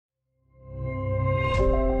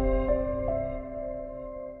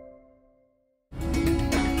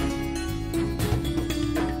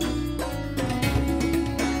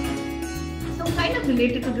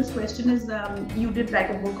related to this question is you did write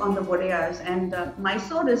a book on the Wodeyars, and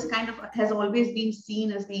Mysore is has always been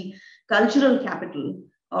seen as the cultural capital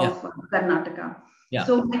of Karnataka. Yeah.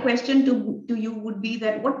 So my question to you would be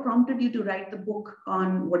that what prompted you to write the book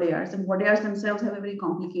on Wodeyars? And Wodeyars themselves have a very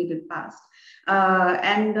complicated past.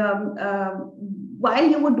 While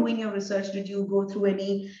you were doing your research, did you go through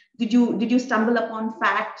did you stumble upon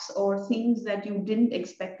facts or things that you didn't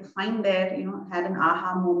expect to find there, had an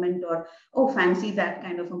aha moment or, oh, fancy that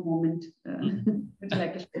kind of a moment? Would you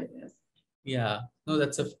like to share with us? Yeah, no,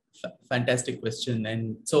 that's a fantastic question.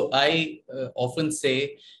 And so I often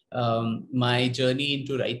say my journey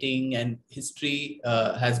into writing and history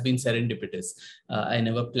has been serendipitous. I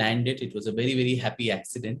never planned it. It was a very, very happy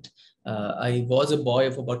accident. I was a boy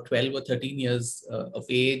of about 12 or 13 years of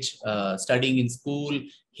age, studying in school,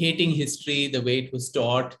 hating history the way it was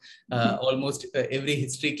taught. Almost every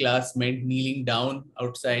history class meant kneeling down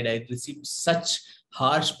outside. I received such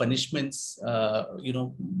harsh punishments,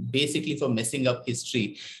 basically for messing up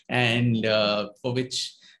history, and for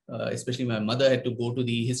which especially my mother had to go to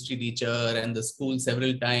the history teacher and the school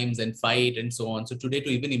several times and fight and so on. So today, to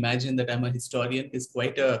even imagine that I'm a historian is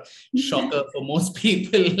quite a shocker for most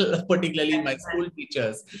people, particularly my school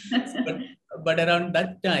teachers. But around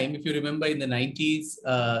that time, if you remember in the 90s,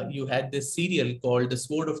 you had this serial called The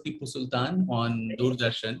Sword of Tipu Sultan on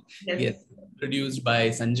Doordarshan. Yes, produced by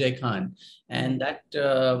Sanjay Khan. And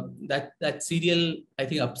that serial, I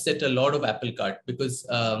think, upset a lot of apple cart because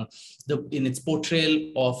in its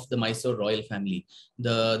portrayal of the Mysore royal family,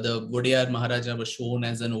 the Wodeyar Maharaja was shown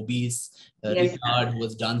as an obese regard who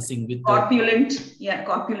was dancing with corpulent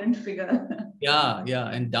figure.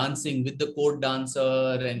 And dancing with the court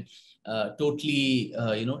dancer and totally,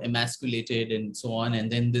 emasculated and so on.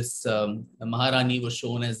 And then this Maharani was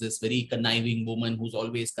shown as this very conniving woman who's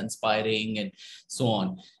always conspiring and so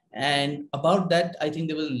on. And about that, I think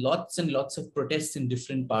there were lots and lots of protests in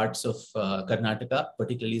different parts of Karnataka,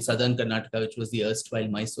 particularly southern Karnataka, which was the erstwhile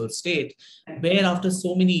Mysore state, where after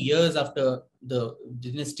so many years after the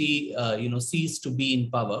dynasty, ceased to be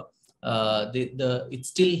in power, it's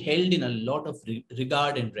still held in a lot of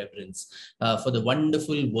regard and reverence for the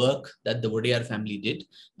wonderful work that the Wodeyar family did.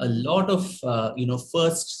 A lot of,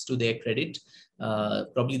 firsts to their credit,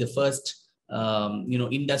 probably the first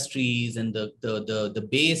industries and the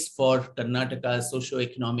base for Karnataka's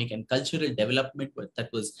socio-economic and cultural development that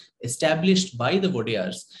was established by the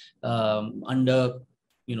Wodeyars under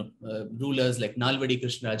rulers like Nalvadi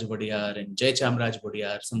Krishnaraj Wodeyar and Jayachamraj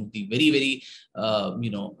Wodeyar, some of the very, very,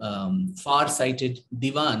 far-sighted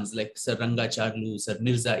divans like Sir Ranga Charlu, Sir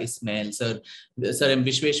Mirza Ismail, Sir M.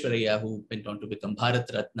 Vishweshwaraya, who went on to become Bharat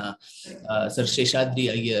Ratna, Sir Sheshadri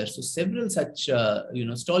Iyer. So several such,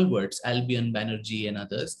 stalwarts, Albion Banerjee and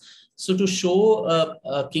others. So to show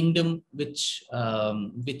a kingdom which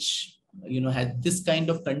had this kind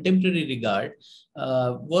of contemporary regard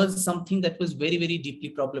was something that was very, very deeply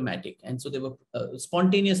problematic. And so there were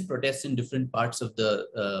spontaneous protests in different parts of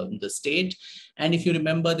the state. And if you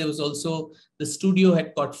remember, there was also the studio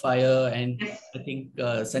had caught fire, and I think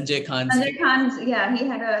Sanjay Khan's, he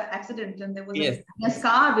had an accident, and there was a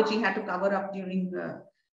scar which he had to cover up during the.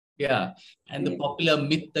 Yeah, and the popular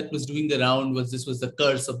myth that was doing the round was this was the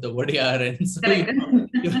curse of the Wodeyar, and so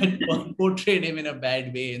you had portrayed him in a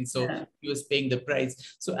bad way, and so he was paying the price.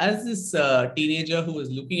 So as this teenager who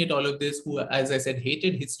was looking at all of this, who, as I said,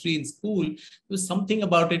 hated history in school, there was something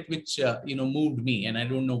about it which moved me, and I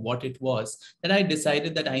don't know what it was, that I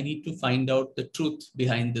decided that I need to find out the truth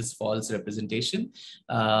behind this false representation,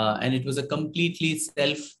 and it was a completely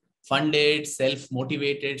self-funded,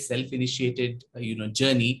 self-motivated, self-initiated,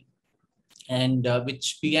 journey. And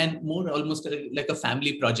which began more almost like a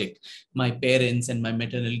family project. My parents and my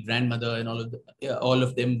maternal grandmother and all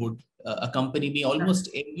of them would accompany me. Almost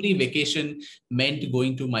every vacation meant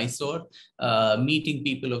going to Mysore, meeting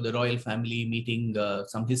people of the royal family, meeting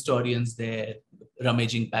some historians there,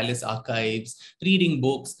 rummaging palace archives, reading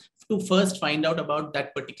books, to first find out about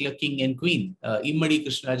that particular king and queen, Immadi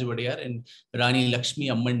Krishnaraj Wodeyar and Rani Lakshmi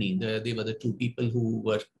Ammanni. They were the two people who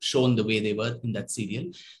were shown the way they were in that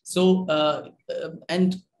serial. So,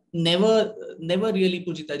 and never really,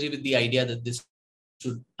 Pujitaji, with the idea that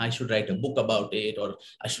I should write a book about it, or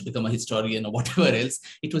I should become a historian, or whatever else.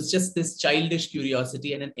 It was just this childish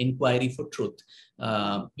curiosity and an inquiry for truth,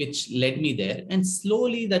 which led me there. And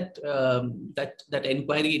slowly that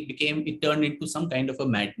inquiry, it turned into some kind of a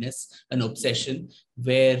madness, an obsession,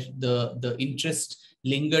 where the interest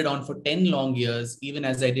lingered on for 10 long years, even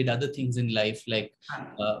as I did other things in life, like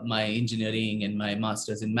my engineering and my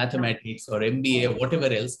master's in mathematics or MBA or whatever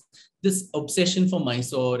else. This obsession for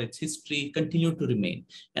Mysore, its history, continued to remain.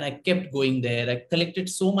 And I kept going there. I collected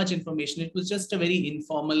so much information. It was just a very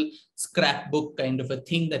informal scrapbook kind of a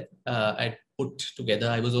thing that I put together.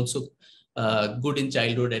 I was also good in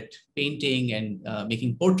childhood at painting and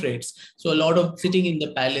making portraits. So a lot of sitting in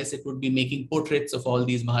the palace, it would be making portraits of all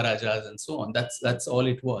these Maharajas and so on. That's all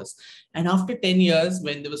it was. And after 10 years,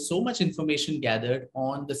 when there was so much information gathered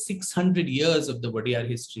on the 600 years of the Wodeyar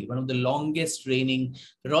history, one of the longest reigning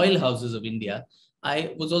royal houses of India,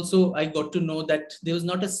 I got to know that there was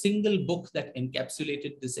not a single book that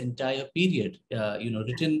encapsulated this entire period,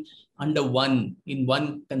 written in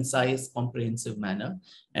one concise, comprehensive manner.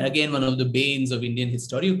 And again, one of the banes of Indian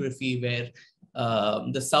historiography, where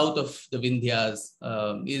the south of the Vindhyas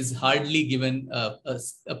is hardly given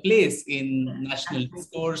a place in national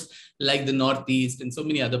discourse, like the Northeast and so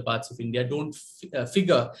many other parts of India don't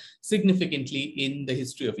figure significantly in the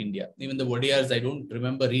history of India. Even the Wodeyars, I don't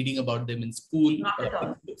remember reading about them in school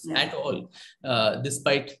at all,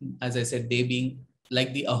 despite, as I said, they being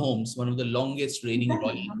like the Ahoms, one of the longest reigning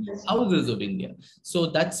royal houses of India. So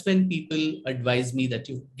that's when people advised me that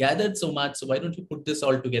you've gathered so much, so why don't you put this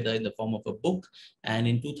all together in the form of a book? And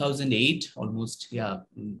in 2008, almost,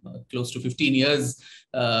 close to 15 years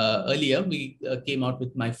earlier, we came out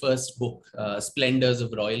with my first book, Splendors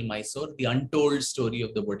of Royal Mysore, the untold story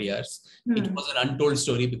of the Wodeyars. It was an untold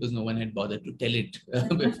story because no one had bothered to tell it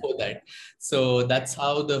before that. So that's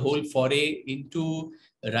how the whole foray into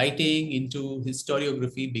writing, into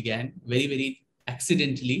historiography began, very, very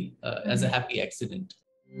accidentally, as a happy accident.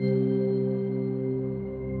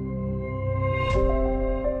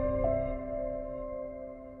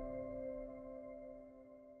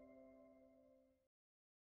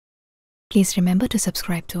 Please remember to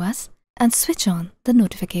subscribe to us and switch on the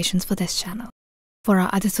notifications for this channel. For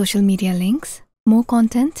our other social media links, more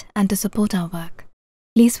content, and to support our work,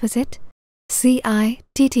 please visit citti.net.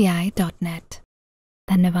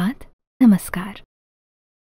 धन्यवाद, नमस्कार.